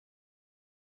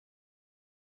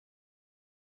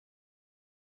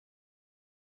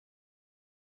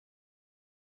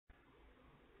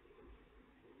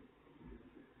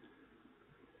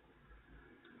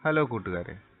Hello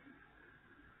കൂട്ടുകാരെ,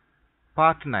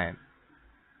 part 9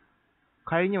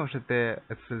 കഴിഞ്ഞ വർഷത്തെ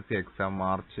SSLC exam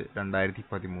March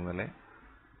 2013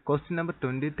 question number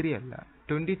 23 അല്ല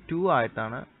 22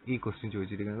 ആയിട്ടാണ് ഈ ക്വസ്റ്റ്യൻ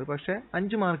ചോദിച്ചിരിക്കുന്നത്. പക്ഷേ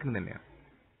 5 മാർക്കിന് തന്നെയാണ്.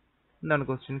 എന്താണ്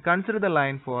question? Consider the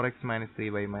line 4x -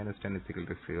 3y - 10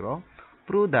 = 0.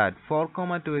 Prove that 4,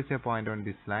 2 is a point on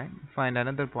this line. Find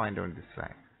another point on this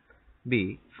line. B.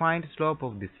 Find slope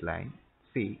of this line.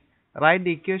 C. Write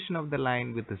the equation of the line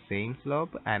with the same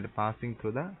slope and passing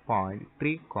through the point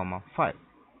 3, 5.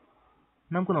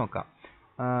 നമുക്ക് നോക്കാം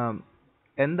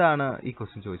എന്താണ് ഈ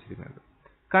question ചോദിച്ചിരിക്കുന്നത്.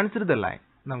 Consider the line,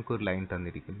 നമുക്കൊരു line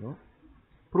തന്നിരിക്കുന്നു.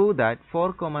 Prove that 4,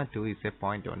 2 is a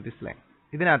point on this line.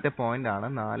 ഇതിനകത്തെ point ആണ്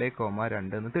 4,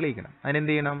 2 എന്ന് തെളിയിക്കണം.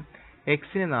 അതിനെന്ത് ചെയ്യണം?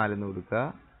 എക്സിന് 4 എന്ന് കൊടുക്കുക,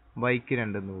 വൈക്ക്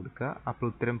 2 എന്ന് കൊടുക്കുക. അപ്പോൾ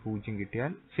ഉത്തരം 0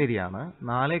 കിട്ടിയാൽ ശരിയാണ്.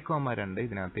 4, 2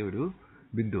 ഇതിനകത്തെ ഒരു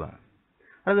ബിന്ദുവാണ്.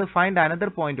 അത് find another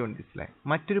point on this line,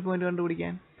 മറ്റൊരു പോയിന്റ്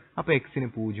കണ്ടുപിടിക്കാൻ. അപ്പോൾ എക്സിന്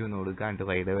 0 എന്ന് കൊടുക്കാണ്ട്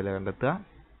വൈയുടെ വില കണ്ടെത്തുക,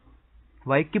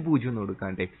 വൈക്ക് 0 എന്ന്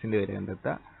കൊടുക്കാണ്ട് എക്സിന്റെ വില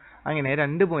കണ്ടെത്തുക. അങ്ങനെ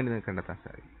 2 പോയിന്റ് കണ്ടെത്താൻ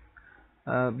സാധിക്കും.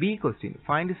 B question,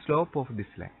 find slope of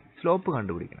this line. Slope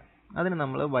കണ്ടുപിടിക്കണം. അതിന്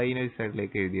നമ്മൾ വൈനെ ഒരു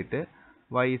സൈഡിലേക്ക് എഴുതിയിട്ട്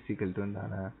y =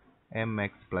 എന്താണ്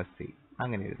mx + c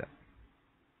അങ്ങനെ എഴുതാം.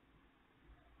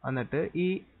 എന്നിട്ട് ഈ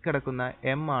കിടക്കുന്ന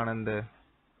m ആണെന്ത്?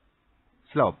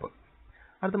 സ്ലോപ്പ്.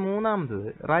 അടുത്ത മൂന്നാമത്തത്,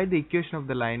 right the equation of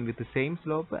the line with same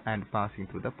slope and passing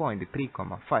through the point 3,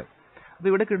 5. അപ്പോൾ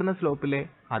ഇവിടെ കിട്ടുന്ന സ്ലോപ്പിലെ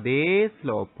അതേ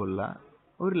സ്ലോപ്പുള്ള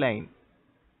ഒരു ലൈൻ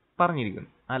പറഞ്ഞിരിക്കുന്നു.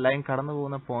 ആ ലൈൻ കടന്നു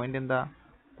പോകുന്ന പോയിന്റ് എന്താ?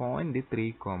 പോയിന്റ് 3,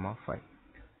 5.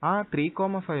 ആ 3,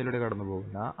 5 കടന്നു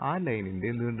പോകുന്ന ആ ലൈനിന്റെ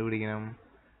എന്ത് കണ്ടുപിടിക്കണം?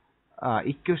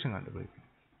 ഇക്വേഷൻ കണ്ടുപിടിക്കണം.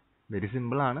 വെരി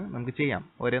സിമ്പിൾ ആണ്, നമുക്ക് ചെയ്യാം.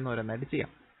 ഓരോന്നായിട്ട്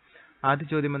ചെയ്യാം. ആദ്യ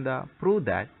ചോദ്യം എന്താ? Prove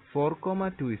that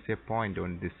 4, 2 is a point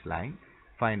on this line.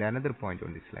 Find another point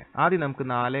on this line. ആദ്യം നമുക്ക്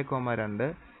 4, 2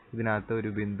 ഇതിനകത്ത് ഒരു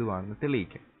ബിന്ദുവാണെന്ന്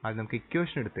തെളിയിക്കാം. അത് നമുക്ക്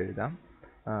ഇക്വേഷൻ എടുത്ത് എഴുതാം.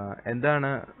 എന്താണ്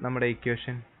നമ്മുടെ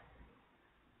ഇക്വേഷൻ?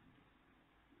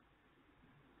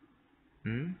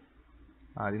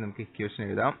 ആദ്യം നമുക്ക് ഇക്വേഷൻ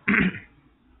എഴുതാം.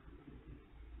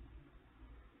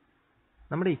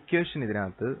 നമ്മുടെ ഇക്വേഷൻ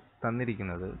ഇതിനകത്ത്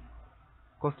തന്നിരിക്കുന്നത്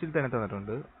ക്വസ്റ്റ്യൻ തന്നെ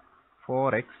തന്നിട്ടുണ്ട്.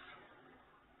 4x -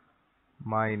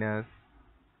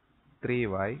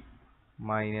 3y -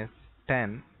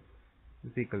 10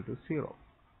 = 0.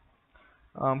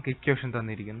 നമുക്ക് ഇക്വേഷൻ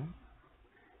തന്നിരിക്കുന്നു.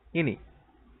 ഇനി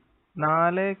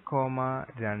 4,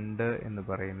 2 എന്ന്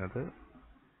പറയുന്നത്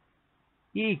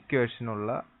ഈ ഇക്വേഷനുള്ള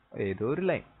ഏതോ ഒരു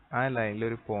ലൈൻ, ആ ലൈനിൽ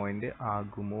ഒരു പോയിന്റ്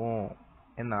ആകുമോ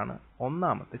എന്നാണ്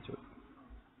ഒന്നാമത്തെ ചോദ്യം.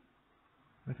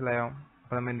 മനസ്സിലായോ?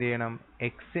 അപ്പോൾ നമ്മൾ എന്ത് ചെയ്യണം?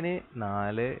 എക്സിന്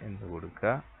 4 എന്ന്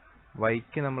കൊടുക്കുക,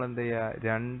 വൈക്ക് നമ്മൾ എന്ത് ചെയ്യുക?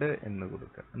 2 എന്ന്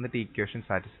കൊടുക്കുക. എന്നിട്ട് ഇക്വേഷൻ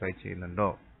സാറ്റിസ്ഫൈ ചെയ്യുന്നുണ്ടോ,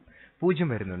 0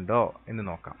 വരുന്നുണ്ടോ എന്ന്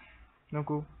നോക്കാം.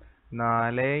 നോക്കൂ,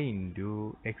 4 ഇൻറ്റു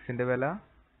എക്സിന്റെ വില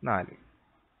 4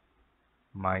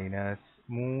 മൈനസ്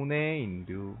 3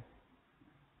 ഇൻറ്റു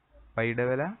വൈയുടെ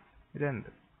വില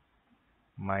 2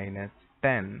 മൈനസ്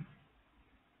 10.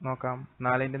 നോക്കാം,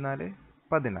 4 ഇൻറ്റു 4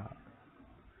 16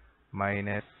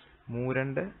 മൈനസ്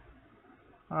 3,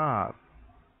 6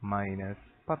 മൈനസ്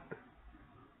 10.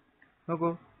 നോക്കൂ,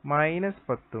 മൈനസ്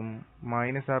 10ഉം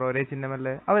മൈനസ് 6 ഒരേ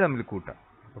ചിഹ്നമല്ലേ? അവ തമ്മിൽ കൂട്ടാം.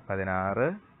 അപ്പോൾ 16,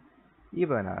 ഈ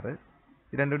 16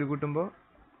 രണ്ടും കൂടി കൂട്ടുമ്പോൾ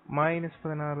മൈനസ്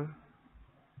 16.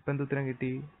 ഇപ്പം എന്ത് ഉത്തരം കിട്ടി?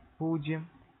 0.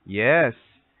 യെസ്,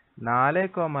 4,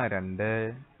 2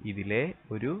 ഇതിലെ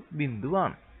ഒരു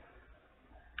ബിന്ദുവാണ്.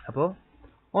 അപ്പോൾ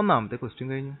ഒന്നാമത്തെ ക്വസ്റ്റ്യൻ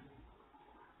കഴിഞ്ഞു.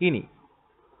 ഇനി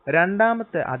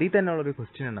രണ്ടാമത്തെ അതിൽ തന്നെയുള്ള ഒരു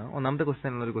ക്വസ്റ്റ്യൻ ആണ്. ഒന്നാമത്തെ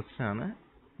ക്വസ്റ്റ്യൻ ഒരു ക്വസ്റ്റ്യൻ ആണ്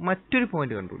മറ്റൊരു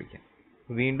പോയിന്റ് കണ്ടുപിടിക്കാൻ.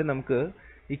 വീണ്ടും നമുക്ക്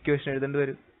ഇക്വേഷൻ എഴുതേണ്ടി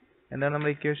വരും. എന്താണ്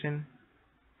നമ്മുടെ ഇക്വേഷൻ?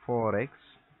 4x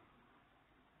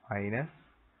 -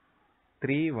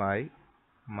 3y -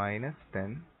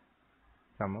 10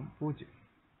 = 0.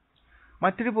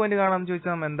 മറ്റൊരു പോയിന്റ് കാണാമെന്ന്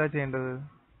ചോദിച്ചാൽ നമ്മൾ എന്താ ചെയ്യേണ്ടത്?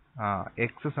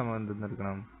 എക്സ് സമം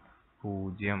എന്തെന്നെടുക്കണം?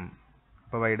 0.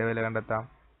 അപ്പോൾ വൈയുടെ വില കണ്ടെത്താം.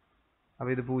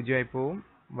 അപ്പോൾ ഇത് 0 ആയി പോവും.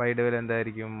 വൈയുടെ വില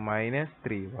എന്തായിരിക്കും?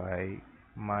 -3y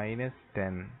 -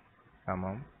 10 =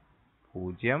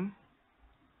 0.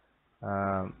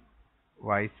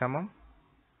 y സമം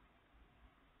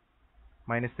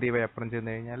 -3y അപ്പുറം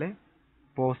ചെന്ന് കഴിഞ്ഞാൽ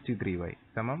 +3y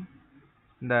സമം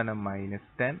എന്താണ്?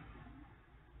 -10.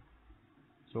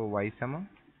 സോ y സമം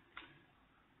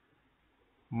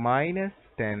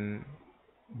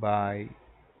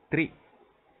 -10/3.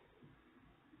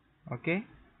 ഓക്കെ,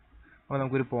 അപ്പോൾ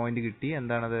നമുക്കൊരു പോയിന്റ് കിട്ടി.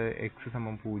 എന്താണത്? എക്സ്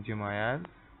സമം 0 ആയാൽ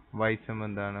y സമം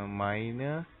എന്താണ്?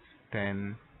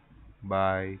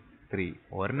 -10/3.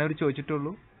 ഒരെണ്ണം അവർ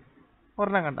ചോദിച്ചിട്ടുള്ളൂ,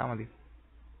 ഒരെണ്ണം കണ്ടാൽ മതി.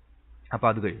 അപ്പോൾ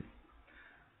അത് കഴിഞ്ഞു.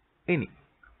 ഇനി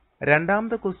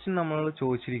രണ്ടാമത്തെ ക്വസ്റ്റ്യൻ നമ്മൾ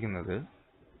ചോദിച്ചിരിക്കുന്നത്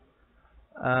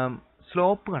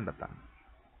സ്ലോപ്പ് കണ്ടെത്താം.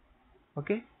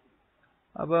 ഓക്കെ,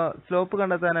 അപ്പോൾ സ്ലോപ്പ്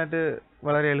കണ്ടെത്താനായിട്ട്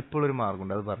വളരെ എളുപ്പമുള്ളൊരു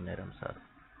മാർഗമുണ്ട്, അത് പറഞ്ഞുതരാം സാർ.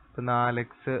 ഇപ്പോൾ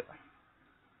 4x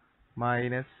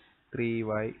മൈനസ്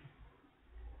 3y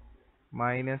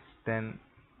മൈനസ് 10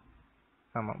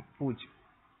 സമം 0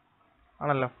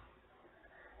 ആണല്ലോ.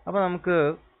 അപ്പോൾ നമുക്ക്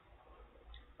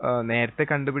നേരത്തെ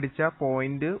കണ്ടുപിടിച്ച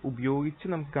പോയിന്റ് ഉപയോഗിച്ച്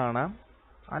നമുക്ക് കാണാം,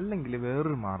 അല്ലെങ്കിൽ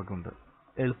വേറൊരു മാർഗമുണ്ട്,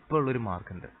 എളുപ്പമുള്ളൊരു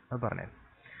മാർഗമുണ്ട്, അത് പറഞ്ഞുതരാം.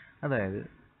 അതായത്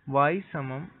y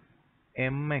സമം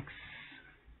mx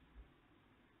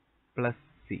പ്ലസ്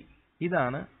സി,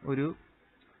 ഇതാണ് ഒരു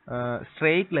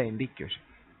സ്ട്രെയിറ്റ് ലൈനിൻ്റെ ഇക്വേഷൻ.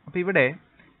 അപ്പോൾ ഇവിടെ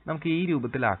നമുക്ക് ഈ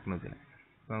രൂപത്തിലാക്കുന്നതിന്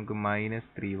നമുക്ക് മൈനസ്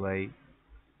 3y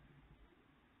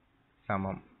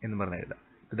സമം എന്ന് പറഞ്ഞ് എഴുതാം.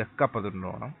 ഇതൊക്കെ അപ്പുറത്തോട്ട്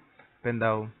പോകണം. അപ്പോൾ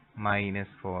എന്താവും?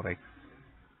 Minus 4x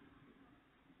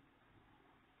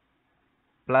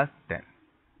plus 10.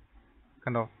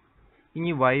 കണ്ടോ?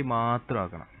 ഇനി y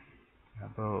മാത്രമാക്കണം.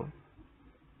 അപ്പോൾ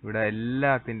ഇവിടെ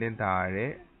എല്ലാത്തിൻ്റെയും താഴെ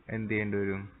എന്ത് ചെയ്യേണ്ടി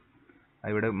വരും?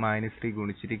 ഇവിടെ മൈനസ് 3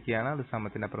 ഗുണിച്ചിരിക്കുകയാണ്, അത്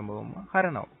സമത്തിൻ്റെ അപ്പുറം പോകുമ്പോൾ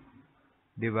ഹരണമാവും.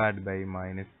 Divide by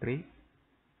minus 3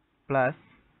 plus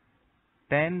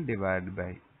 10 divide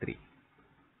by 3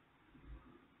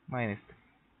 minus 3.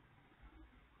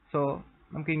 So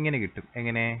നമുക്ക് ഇങ്ങനെ കിട്ടും.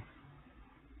 എങ്ങനെ?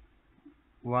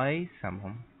 y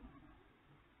സമം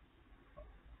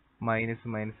minus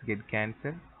minus get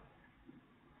cancel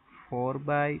 4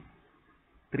 by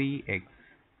 3x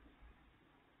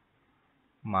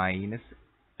minus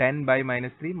 10 by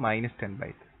minus 3 minus 10 by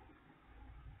 3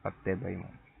 10 by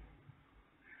 3.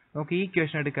 നമുക്ക് ഈ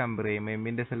ഇക്വേഷനായിട്ട് കമ്പയർ ചെയ്യുമ്പോൾ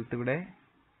എമ്മിൻ്റെ സ്ഥലത്ത് ഇവിടെ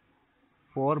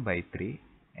 4 ബൈ 3,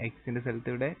 എക്സിൻ്റെ സ്ഥലത്ത്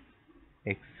ഇവിടെ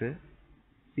എക്സ്,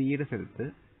 സിയുടെ സ്ഥലത്ത്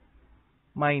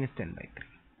മൈനസ് 10 ബൈ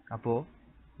 3. അപ്പോൾ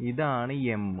ഇതാണ്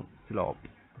എം, സ്ലോപ്പ്.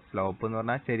 സ്ലോപ്പ് എന്ന്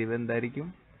പറഞ്ഞാൽ ചെരിവ് എന്തായിരിക്കും?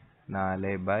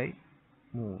 4 ബൈ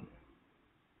 3.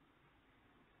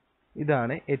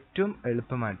 ഇതാണ് ഏറ്റവും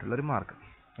എളുപ്പമായിട്ടുള്ളൊരു മാർഗം.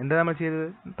 എന്താ നമ്മൾ ചെയ്തത്?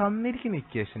 തന്നിരിക്കുന്ന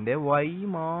ഇക്വേഷൻ്റെ y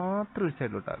മാത്രം ഒരു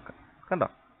സൈഡിലോട്ട് ആക്കുക. കണ്ടോ?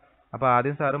 അപ്പോൾ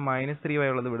ആദ്യം സാറ് മൈനസ് 3y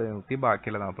ഉള്ളത് ഇവിടെ നോക്കി,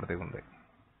 ബാക്കിയുള്ളത് അപ്പുറത്തേക്ക് കൊണ്ടുപോയി.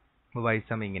 അപ്പോൾ y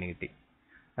സമയം ഇങ്ങനെ കിട്ടി.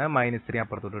 മൈനസ് 3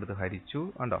 അപ്പുറത്തോട്ട് എടുത്ത് ഹരിച്ചു.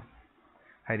 കണ്ടോ?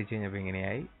 ഹരിച്ചു കഴിഞ്ഞപ്പോൾ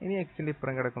ഇങ്ങനെയായി. ഇനി എക്സിൻ്റെ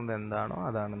ഇപ്പുറം കിടക്കുന്നത് എന്താണോ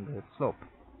അതാണ് എന്ത്? സ്ലോപ്പ്.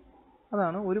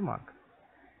 അതാണ് ഒരു മാർഗം.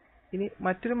 ഇനി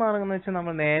മറ്റൊരു മാർഗം എന്ന് വെച്ചാൽ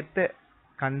നമ്മൾ നേരത്തെ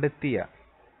കണ്ടെത്തിയ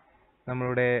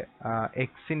നമ്മളുടെ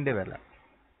എക്സിൻ്റെ വില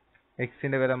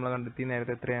നമ്മൾ കണ്ടെത്തി.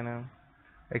 നേരത്തെ എത്രയാണ്?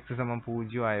 എക്സ് സമം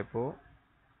 0 ആയപ്പോൾ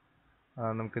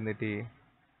നമുക്ക് എന്ത് പറ്റി?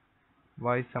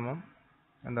 y സമം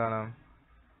എന്താണ്?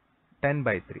 10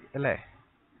 ബൈ 3 അല്ലേ?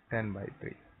 10 ബൈ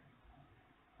 3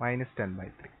 മൈനസ് 10 ബൈ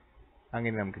 3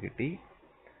 അങ്ങനെ നമുക്ക് കിട്ടി.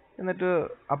 എന്നിട്ട്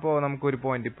അപ്പോൾ നമുക്കൊരു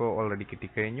പോയിന്റ് ഇപ്പോൾ ഓൾറെഡി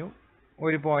കിട്ടിക്കഴിഞ്ഞു.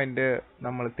 ഒരു പോയിന്റ്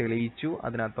നമ്മൾ തെളിയിച്ചു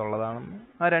അതിനകത്തുള്ളതാണെന്ന്.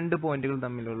 ആ രണ്ട് പോയിന്റുകൾ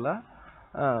തമ്മിലുള്ള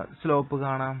സ്ലോപ്പ്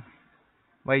കാണാം.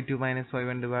 y2 minus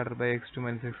y1 divided by x2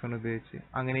 minus x1 ഉപയോഗിച്ച്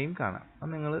അങ്ങനെയും കാണാം. അത്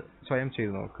നിങ്ങൾ സ്വയം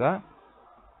ചെയ്ത് നോക്കുക.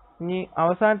 ഇനി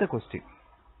അവസാനത്തെ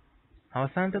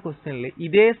ക്വസ്റ്റ്യനിൽ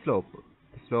ഇതേ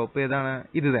സ്ലോപ്പ് ഏതാണ്?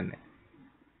 ഇത് തന്നെ.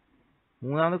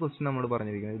 മൂന്നാമത്തെ ക്വസ്റ്റ്യൻ നമ്മൾ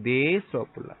പറഞ്ഞിരിക്കുന്നത് ഇതേ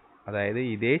സ്ലോപ്പുള്ള, അതായത്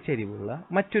ഇതേ ചെരിവുള്ള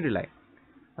മറ്റൊരു ലൈൻ,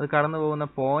 അത് കടന്നു പോകുന്ന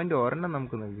പോയിന്റ് ഒരെണ്ണം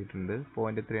നമുക്ക് നൽകിയിട്ടുണ്ട്.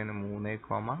 പോയിന്റ് എത്രയാണ്?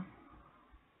 3,5.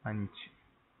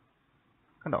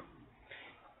 കണ്ടോ?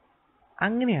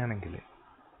 അങ്ങനെയാണെങ്കിൽ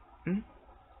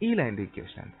ഈ ലൈനിൻ്റെ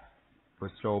ഇക്വേഷൻ എന്താ? ഇപ്പോൾ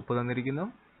സ്ലോപ്പ് തന്നിരിക്കുന്നു,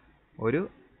 ഒരു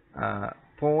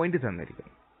പോയിന്റ്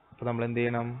തന്നിരിക്കുന്നു. അപ്പോൾ നമ്മൾ എന്ത്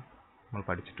ചെയ്യണം? നമ്മൾ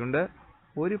പഠിച്ചിട്ടുണ്ട്,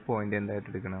 ഒരു പോയിന്റ് എന്തായിട്ട്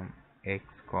എടുക്കണം?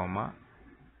 എക്സ്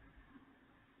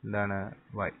എന്താണ്?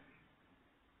 y.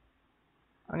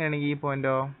 അങ്ങനെയാണെങ്കിൽ ഈ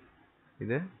പോയിന്റോ?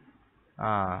 ഇത്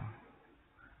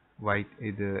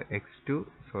ഇത് x2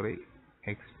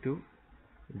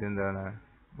 ഇതെന്താണ്?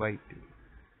 y2.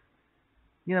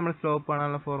 ഇനി നമ്മൾ സ്ലോപ്പ്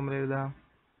ആണുള്ള ഫോർമുല എഴുതാം.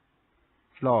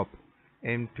 Slope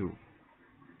m2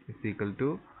 is equal to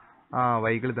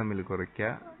വൈകൾ തമ്മിൽ കുറയ്ക്കുക,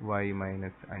 y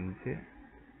മൈനസ് 5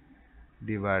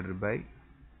 ഡിവൈഡഡ് ബൈ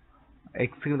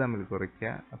എക്സുകൾ തമ്മിൽ കുറയ്ക്കുക,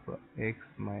 അപ്പോൾ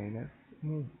എക്സ് മൈനസ്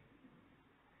 3.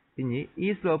 ഇനി ഈ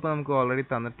സ്ലോപ്പ് നമുക്ക് ഓൾറെഡി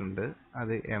തന്നിട്ടുണ്ട്,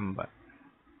 അത് m1.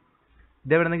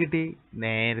 ഇതെവിടെ നിന്ന് കിട്ടി?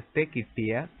 നേരത്തെ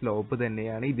കിട്ടിയ സ്ലോപ്പ്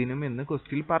തന്നെയാണ് ഇതിനും എന്ന്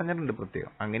ക്വസ്റ്റ്യനിൽ പറഞ്ഞിട്ടുണ്ട്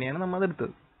പ്രത്യേകം. അങ്ങനെയാണ് നമ്മൾ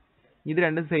അതെടുത്തത്. ഇത്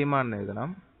രണ്ടും സെയിം ആണെന്ന് എഴുതണം.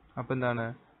 അപ്പോൾ എന്താണ്?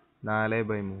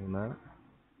 4/3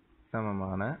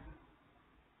 സമമാണ്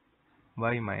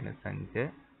y minus 5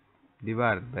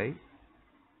 divide by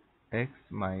X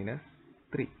minus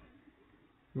 3.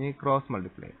 ഇനി ക്രോസ്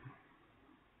മൾട്ടിപ്ലൈ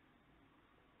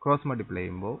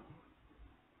ചെയ്യുമ്പോൾ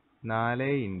 4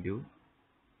 into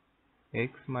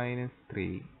X minus 3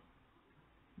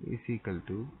 is equal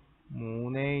to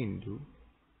 3 into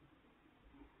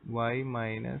y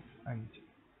minus 5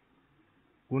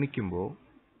 ഗുണിക്കുമ്പോൾ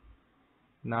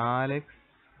 4x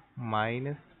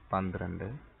മൈനസ് 12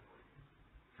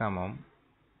 സമം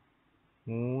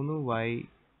 3y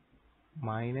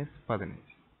മൈനസ് 15.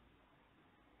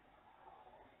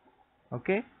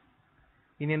 ഓക്കെ,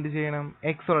 ഇനി എന്ത് ചെയ്യണം?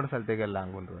 എക്സ് ഉള്ള സ്ഥലത്തേക്ക് എല്ലാം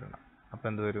കൊണ്ടുവരണം. അപ്പം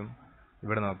എന്ത് വരും?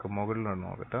 ഇവിടെ നോക്കാം, മുകളിലോട്ട്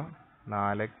നോക്കട്ടോ.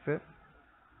 4x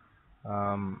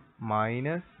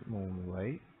minus 3y.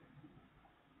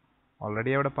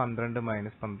 ഓൾറെഡി അവിടെ 12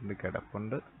 മൈനസ് 12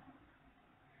 കിടപ്പുണ്ട്.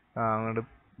 അങ്ങോട്ട്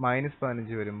മൈനസ്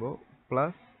 15 വരുമ്പോൾ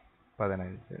പ്ലസ്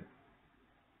 15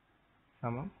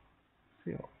 സമം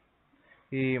 0.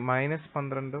 ഈ മൈനസ്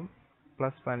 12ഉം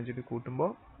പ്ലസ് 15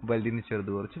 കൂട്ടുമ്പോൾ വലുതിന്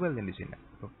ചെറുത് കുറച്ച് വലുതിൻ്റെ ചിഹ്നം.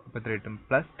 അപ്പോൾ എത്ര കിട്ടും?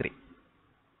 +3.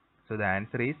 So the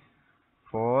answer is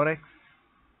 4x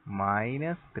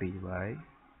minus 3y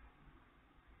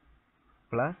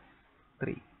plus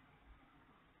 3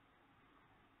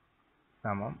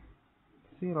 സമം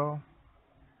 0.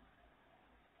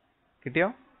 കിട്ടിയോ?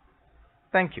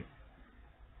 Thank you.